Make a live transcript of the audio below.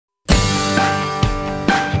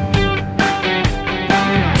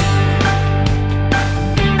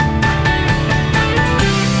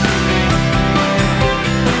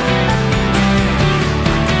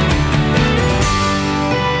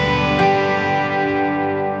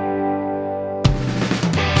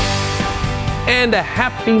And a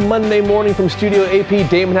happy Monday morning from Studio AP.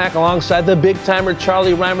 Damon Hack alongside the big timer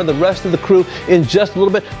Charlie Reimer, the rest of the crew in just a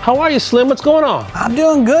little bit. How are you, Slim? What's going on? I'm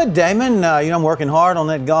doing good, Damon. I'm working hard on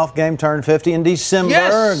that golf game. Turned 50 in December.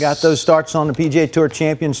 Yes. Got those starts on the PGA Tour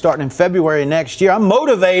Champion starting in February next year. I'm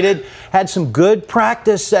motivated. Had some good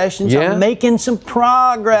practice sessions. Yeah. I'm making some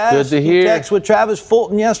progress. Good to hear. Text with Travis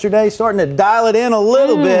Fulton yesterday, starting to dial it in a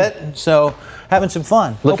little bit. So having some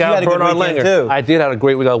fun. Look out, Bernard Langer. Too. I did have a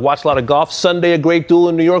great week. I watched a lot of golf. Sunday, a great duel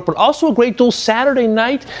in New York, but also a great duel Saturday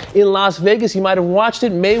night in Las Vegas. You might have watched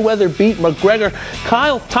it. Mayweather beat McGregor.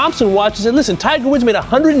 Kyle Thompson watches it. Listen, Tiger Woods made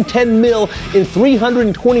 $110 million in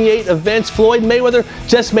 328 events. Floyd Mayweather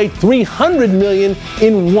just made $300 million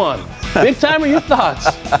in one. Big timer, your thoughts?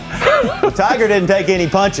 Well, Tiger didn't take any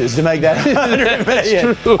punches to make that $100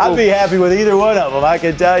 million. I'd be happy with either one of them. I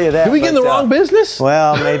can tell you that. Did we get in the wrong business?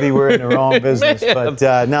 Well, maybe we're in the wrong business, but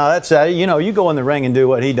no, that's you go in the ring and do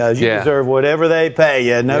what he does. You deserve whatever they pay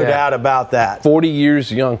you, no doubt about that. 40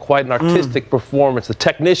 years young, quite an artistic performance. The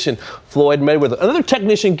technician, Floyd Mayweather. Another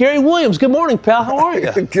technician, Gary Williams. Good morning, pal. How are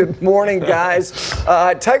you? Good morning, guys.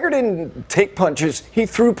 Tiger didn't take punches. He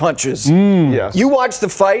threw punches. Yes. You watched the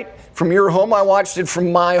fight from your home. I watched it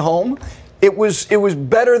from my home. It was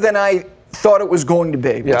better than I thought it was going to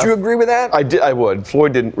be. Would you agree with that? I would.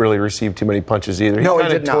 Floyd didn't really receive too many punches either. No, he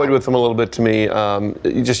kind he of did toyed not. with them a little bit to me.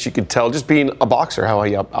 You could tell, just being a boxer, how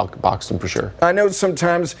he outboxed him for sure. I know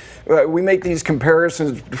sometimes we make these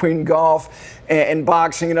comparisons between golf and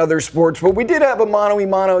boxing and other sports, but we did have a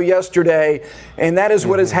mano-a-mano yesterday, and that is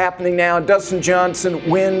what is happening now. Dustin Johnson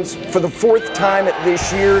wins for the fourth time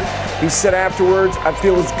this year. He said afterwards, I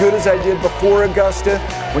feel as good as I did before Augusta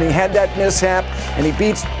when he had that mishap, and he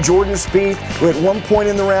beats Jordan Spieth, who at one point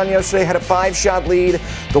in the round yesterday had a 5-shot lead,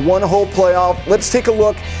 the one-hole playoff. Let's take a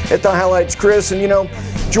look at the highlights, Chris. And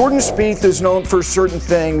Jordan Spieth is known for certain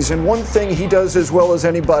things, and one thing he does as well as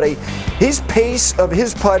anybody, his pace of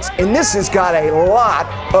his putts, and this has got a lot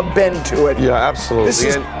of bend to it. Yeah, absolutely.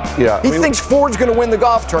 He thinks Ford's going to win the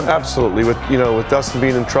golf tournament. Absolutely. With Dustin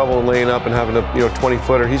being in trouble and laying up and having a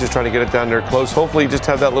 20-footer, he's just trying to get it down there close. Hopefully, just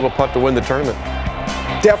have that little putt to win the tournament.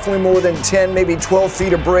 Definitely more than 10, maybe 12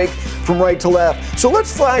 feet of break from right to left. So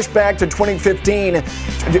let's flash back to 2015,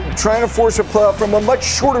 trying to force a playoff from a much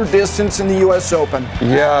shorter distance in the U.S. Open.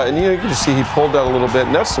 Yeah, and you can just see he pulled that a little bit,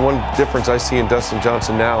 and that's the one difference I see in Dustin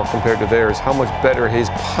Johnson now compared to theirs, how much better his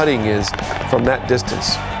putting is from that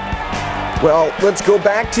distance. Well, let's go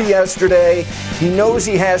back to yesterday. He knows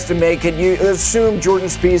he has to make it. You assume Jordan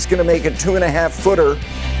Spieth's going to make a 2.5-footer.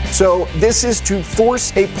 So this is to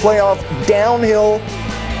force a playoff downhill.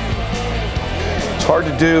 It's hard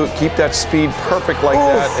to do. Keep that speed perfect like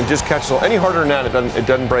that and just catch it. Any harder than that, it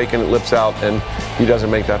doesn't break and it lips out, and he doesn't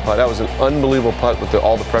make that putt. That was an unbelievable putt with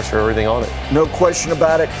all the pressure, everything on it. No question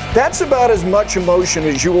about it. That's about as much emotion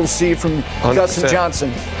as you will see from 100%. Dustin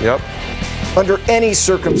Johnson. Yep. Under any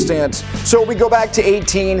circumstance. So we go back to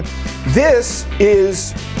 18. This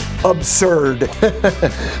is absurd.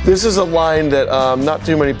 This is a line that not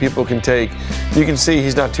too many people can take. You can see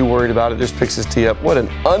he's not too worried about it. Just picks his tee up. What an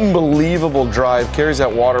unbelievable drive. Carries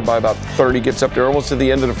that water by about 30. Gets up there almost to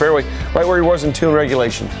the end of the fairway, right where he was in 2 in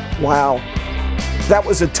regulation. Wow. That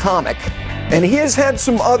was atomic. And he has had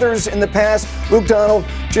some others in the past. Luke Donald,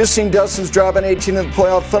 just seen Dustin's drive on 18 in the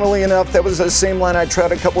playoff. Funnily enough, that was the same line I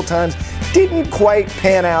tried a couple times. Didn't quite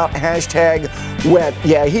pan out. #wet.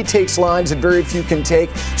 Yeah, he takes lines that very few can take.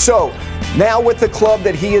 So now with the club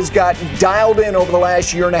that he has got dialed in over the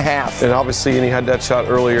last year and a half. And obviously, he had that shot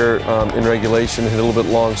earlier in regulation, hit a little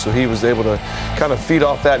bit long, so he was able to kind of feed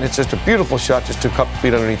off that, and it's just a beautiful shot, just a couple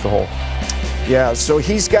feet underneath the hole. Yeah, so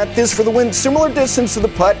he's got this for the win. Similar distance to the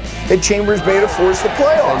putt at Chambers Bay to force the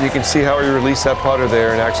playoff. And you can see how he released that putter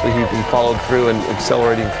there, and actually he followed through and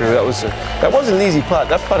accelerating through. That wasn't an easy putt.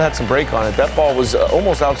 That putt had some break on it. That ball was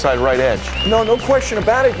almost outside right edge. No question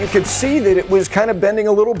about it. You could see that it was kind of bending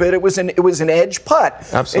a little bit. It was an edge putt.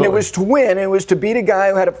 Absolutely. And it was to win. And it was to beat a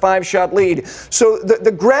guy who had a 5-shot lead. So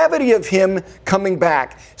the gravity of him coming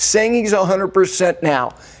back, saying he's 100%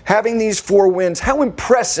 now, having these 4 wins, how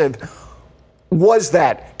impressive was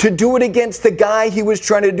that, to do it against the guy he was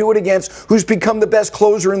trying to do it against, who's become the best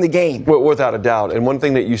closer in the game? Well, without a doubt. And one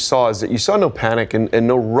thing that you saw is that you saw no panic and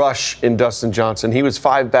no rush in Dustin Johnson. He was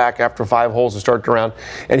 5 back after 5 holes to start the round,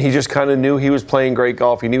 and he just kind of knew he was playing great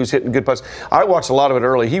golf. He knew he was hitting good putts. I watched a lot of it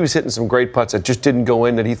early. He was hitting some great putts that just didn't go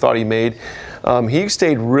in that he thought he made. he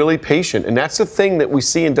stayed really patient. And that's the thing that we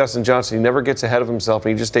see in Dustin Johnson. He never gets ahead of himself,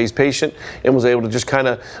 and he just stays patient and was able to just kind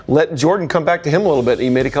of let Jordan come back to him a little bit. He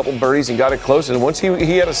made a couple birdies and got it close. And once he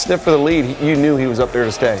had a sniff for the lead, you knew he was up there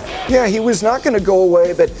to stay. Yeah, he was not going to go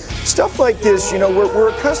away. But stuff like this, you know, we're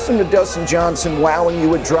accustomed to Dustin Johnson wowing you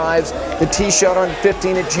with drives. The tee shot on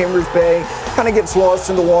 15 at Chambers Bay kind of gets lost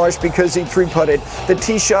in the wash because he three-putted. The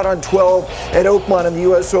tee shot on 12 at Oakmont in the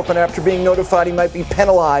U.S. Open after being notified he might be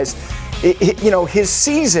penalized. You know, his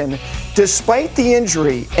season, despite the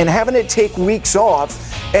injury and having to take weeks off,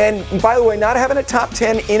 and by the way, not having a top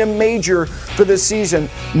 10 in a major for the season,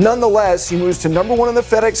 nonetheless, he moves to #1 in the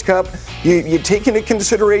FedEx Cup. You take into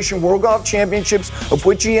consideration World Golf Championships, of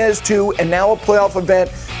which he has 2, and now a playoff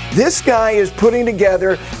event. This guy is putting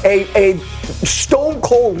together a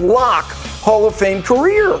stone-cold lock Hall of Fame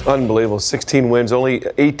career. Unbelievable. 16 wins, only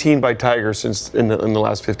 18 by Tiger since in the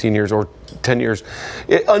last 15 years or 10 years.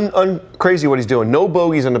 Crazy what he's doing. No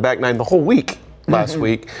bogeys on the back nine the whole week last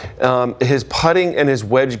week. His putting and his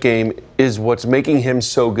wedge game is what's making him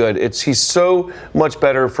so good. He's so much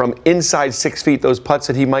better from inside 6 feet. Those putts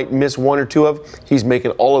that he might miss 1 or 2 of, he's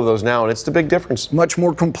making all of those now, and it's the big difference. Much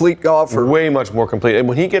more complete golfer. Way much more complete. And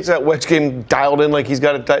when he gets that wedge game dialed in like he's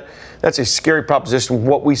got it, that's a scary proposition.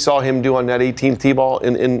 What we saw him do on that 18th tee ball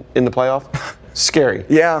in the playoff. Scary.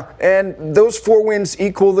 Yeah, and those 4 wins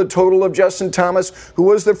equal the total of Justin Thomas, who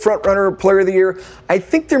was the front runner of Player of the Year. I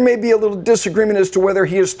think there may be a little disagreement as to whether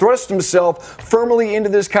he has thrust himself firmly into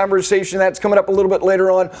this conversation. That's coming up a little bit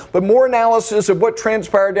later on. But more analysis of what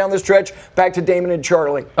transpired down the stretch. Back to Damon and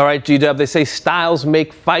Charlie. All right, G-Dub, they say styles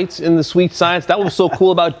make fights in the sweet science. That was so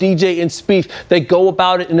cool about DJ and Spieth. They go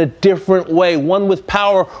about it in a different way. One with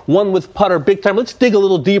power, one with putter. Big time. Let's dig a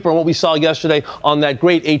little deeper on what we saw yesterday on that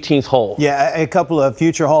great 18th hole. Yeah, a couple of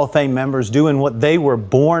future Hall of Fame members doing what they were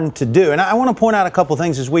born to do. And I want to point out a couple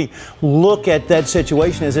things as we look at that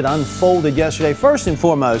situation as it unfolded yesterday. First and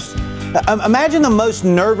foremost, imagine the most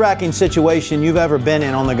nerve-wracking situation you've ever been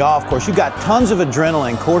in on the golf course. You've got tons of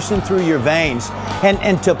adrenaline coursing through your veins.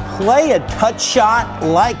 And to play a touch shot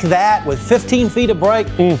like that with 15 feet of break,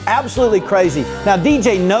 absolutely crazy. Now,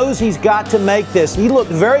 DJ knows he's got to make this. He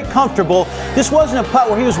looked very comfortable. This wasn't a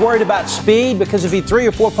putt where he was worried about speed, because if he 3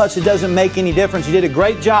 or 4 putts, it doesn't make any difference. He did a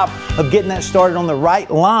great job of getting that started on the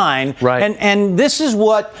right line. Right. And this is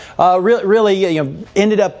what really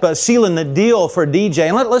ended up sealing the deal for DJ.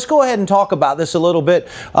 And let's go ahead and talk about this a little bit.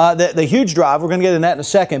 The huge drive, we're going to get into that in a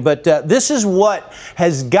second. But this is what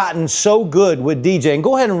has gotten so good with DJ. And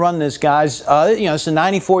go ahead and run this, guys. It's a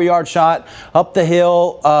 94-yard shot up the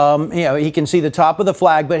hill. He can see the top of the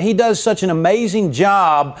flag, but he does such an amazing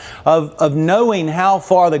job of knowing how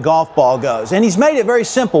far the golf ball goes. And he's made it very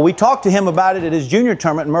simple. We talked to him about it at his junior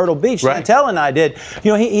tournament in Myrtle Beach. Right. Chantel and I did.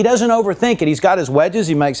 He doesn't overthink it. He's got his wedges.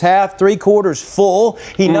 He makes half, 3/4 full.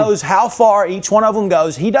 He knows how far each one of them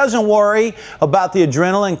goes. He doesn't worry about the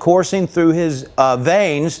adrenaline coursing through his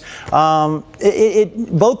veins.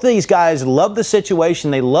 Both these guys love the situation.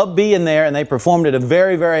 They love being there, and they performed at a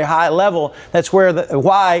very, very high level. That's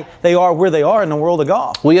why they are where they are in the world of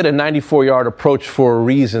golf. We had a 94-yard approach for a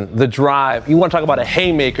reason. The drive. You want to talk about a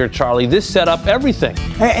haymaker, Charlie. This set up everything.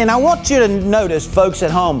 And I want you to notice, folks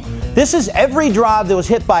at home, this is every drive that was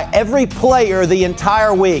hit by every player the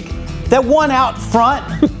entire week. That one out front,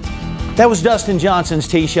 that was Dustin Johnson's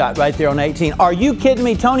tee shot right there on 18. Are you kidding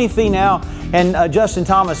me? Tony Finau and Justin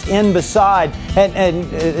Thomas in beside,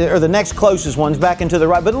 or the next closest ones back into the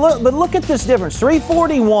right. But look at this difference.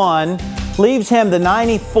 341 leaves him the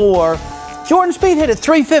 94. Jordan Spieth hit at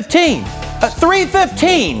 315.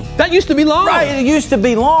 315. That used to be long. Right, it used to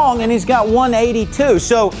be long, and he's got 182.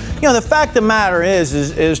 So, the fact of the matter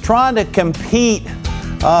is trying to compete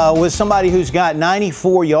with somebody who's got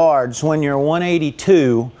 94 yards when you're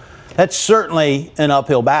 182. That's certainly an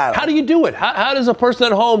uphill battle. How do you do it? How does a person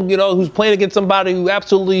at home, who's playing against somebody who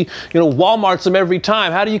absolutely, Walmarts them every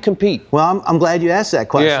time, how do you compete? Well, I'm glad you asked that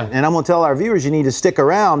question. Yeah. And I'm going to tell our viewers you need to stick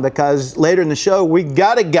around, because later in the show, we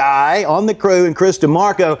got a guy on the crew, and Chris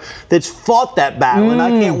DeMarco, that's fought that battle. And I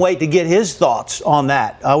can't wait to get his thoughts on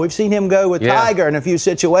that. We've seen him go with Tiger in a few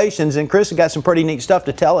situations, and Chris has got some pretty neat stuff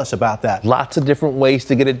to tell us about that. Lots of different ways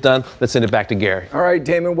to get it done. Let's send it back to Gary. All right,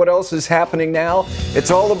 Damon, what else is happening now?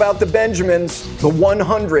 It's all about the Benjamins, the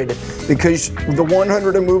 100, because the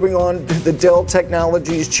 100 are moving on to the Dell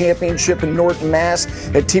Technologies Championship in Norton, Mass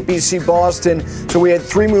at TPC Boston. So we had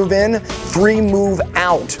 3 move in, 3 move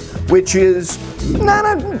out, which is not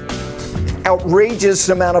an outrageous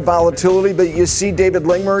amount of volatility, but you see David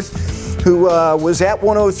Lingmerth, who was at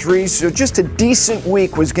 103, so just a decent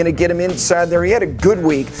week was going to get him inside there. He had a good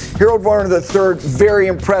week. Harold Varner III, very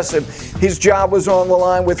impressive. his job was on the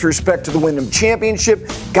line with respect to the Wyndham Championship.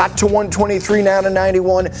 Got to 123, now to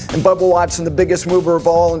 91. And Bubba Watson, the biggest mover of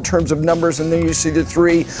all in terms of numbers. And then you see the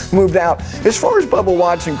 3 moved out. As far as Bubba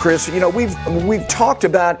Watson, Chris, you know, we've talked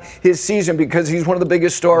about his season because he's one of the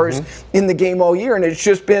biggest stars in the game all year. And it's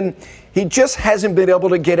just been, he just hasn't been able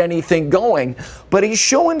to get anything going. But he's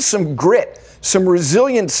showing some grit, some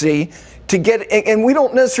resiliency to get, and we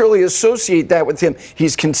don't necessarily associate that with him.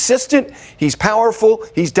 He's consistent, he's powerful,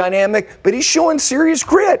 he's dynamic, but he's showing serious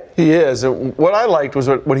grit. He is. What I liked was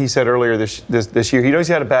what he said earlier this year. He knows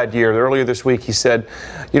he had a bad year. Earlier this week, he said,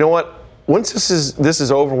 you know what? Once this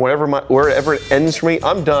is over, wherever it ends for me,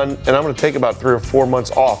 I'm done, and I'm going to take about 3 or 4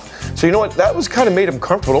 months off. So you know what? That was kind of made him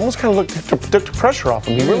comfortable. Almost kind of took the pressure off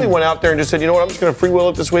him. He really went out there and just said, you know what? I'm just going to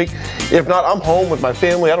freewheel it this week. If not, I'm home with my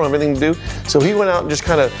family. I don't have anything to do. So he went out and just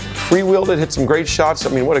kind of freewheeled it, hit some great shots. I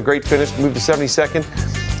mean, what a great finish. Moved to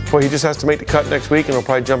 72nd. Well, he just has to make the cut next week, and he'll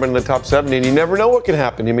probably jump into the top 70, and you never know what can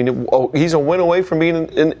happen. I mean, he's a win away from being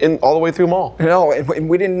in all the way through them all. No, and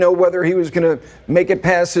we didn't know whether he was going to make it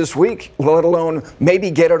past this week, let alone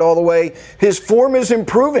maybe get it all the way. His form is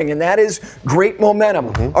improving, and that is great momentum.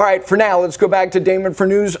 All right, for now, let's go back to Damon for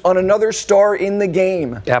news on another star in the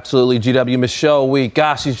game. Absolutely, GW. Michelle Week.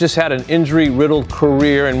 Gosh, she's just had an injury-riddled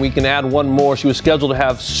career, and we can add one more. She was scheduled to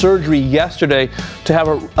have surgery yesterday to have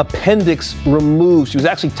her appendix removed. She was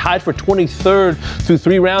actually tied for 23rd through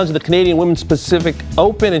 3 rounds of the Canadian Women's Pacific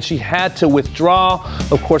Open, and she had to withdraw.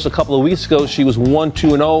 Of course, a couple of weeks ago, she was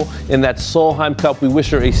 1-2-0 in that Solheim Cup. We wish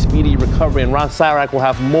her a speedy recovery, and Ron Sirak will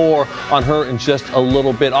have more on her in just a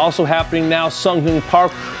little bit. Also happening now, Sunghyun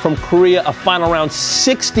Park from Korea, a final round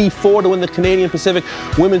 64 to win the Canadian Pacific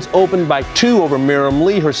Women's Open by 2 over Miriam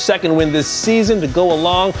Lee, her second win this season to go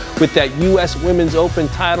along with that U.S. Women's Open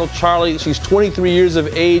title. Charlie, she's 23 years of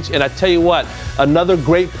age, and I tell you what, another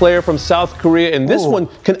great player from South Korea, and this one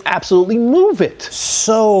can absolutely move it.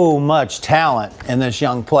 So much talent in this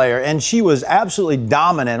young player, and she was absolutely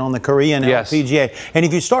dominant on the Korean LPGA. And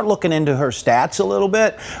if you start looking into her stats a little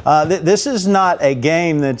bit, this is not a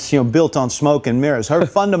game that's built on smoke and mirrors. Her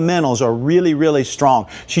fundamentals are really, really strong.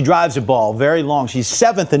 She drives the ball very long. She's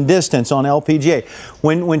 7th in distance on LPGA.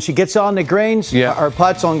 When she gets on the greens, her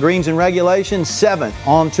putts on greens and regulation, 7th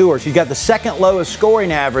on tour. She's got the 2nd lowest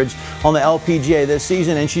scoring average on the LPGA this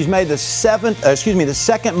season, and she's made the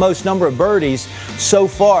second most number of birdies so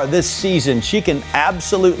far this season. She can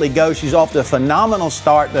absolutely go. She's off to a phenomenal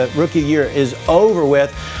start. The rookie year is over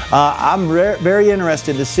with. I'm very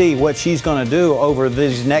interested to see what she's going to do over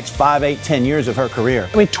these next 5, 8, 10 years of her career.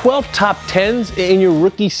 I mean, 12 top 10s in your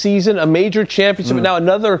rookie season, a major championship, and now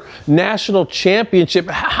another national championship.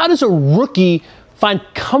 How does a rookie find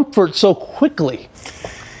comfort so quickly?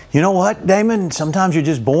 You know what, Damon? Sometimes you're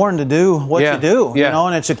just born to do what you do,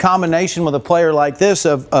 and it's a combination with a player like this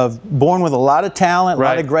of born with a lot of talent, a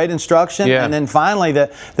lot of great instruction, and then finally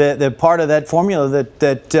the part of that formula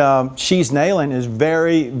that she's nailing is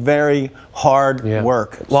very, very hard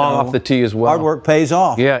work. Long off the tee as well. Hard work pays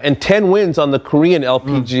off. Yeah, and 10 wins on the Korean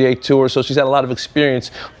LPGA Tour, so she's had a lot of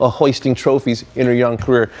experience hoisting trophies in her young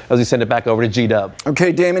career. As we send it back over to G-Dub.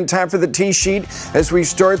 Okay, Damon, time for the tee sheet as we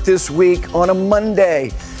start this week on a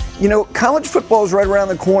Monday. You know, college football is right around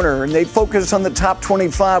the corner, and they focus on the top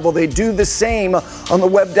 25. Well, they do the same on the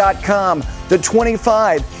web.com. The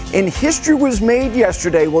 25. And history was made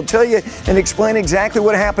yesterday. We'll tell you and explain exactly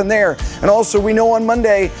what happened there. And also, we know on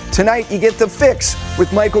Monday, tonight, you get the fix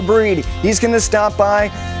with Michael Breed. He's going to stop by.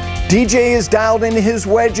 DJ is dialed into his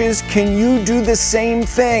wedges. Can you do the same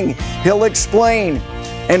thing? He'll explain.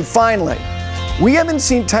 And finally, we haven't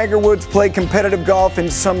seen Tiger Woods play competitive golf in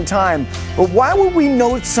some time, but why would we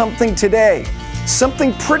know something today?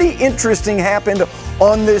 Something pretty interesting happened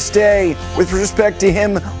on this day with respect to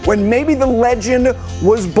him when maybe the legend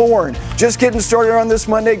was born. Just getting started on this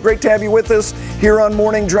Monday. Great to have you with us here on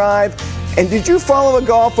Morning Drive. And did you follow the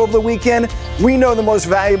golf over the weekend? We know the most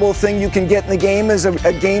valuable thing you can get in the game is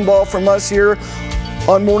a game ball from us here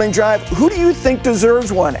on Morning Drive. Who do you think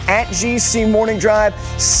deserves one? At GC Morning Drive,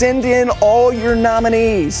 send in all your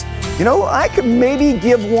nominees. You know, I could maybe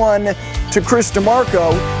give one to Chris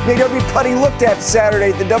DeMarco. Maybe every putt he looked at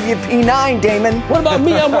Saturday at the WP9, Damon. What about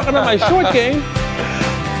me? I'm working on my short game.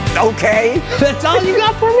 Okay. That's all you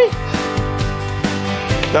got for me?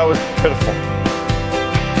 That was pitiful.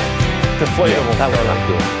 Deflatable. That was not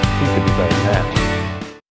good. You could be better than that.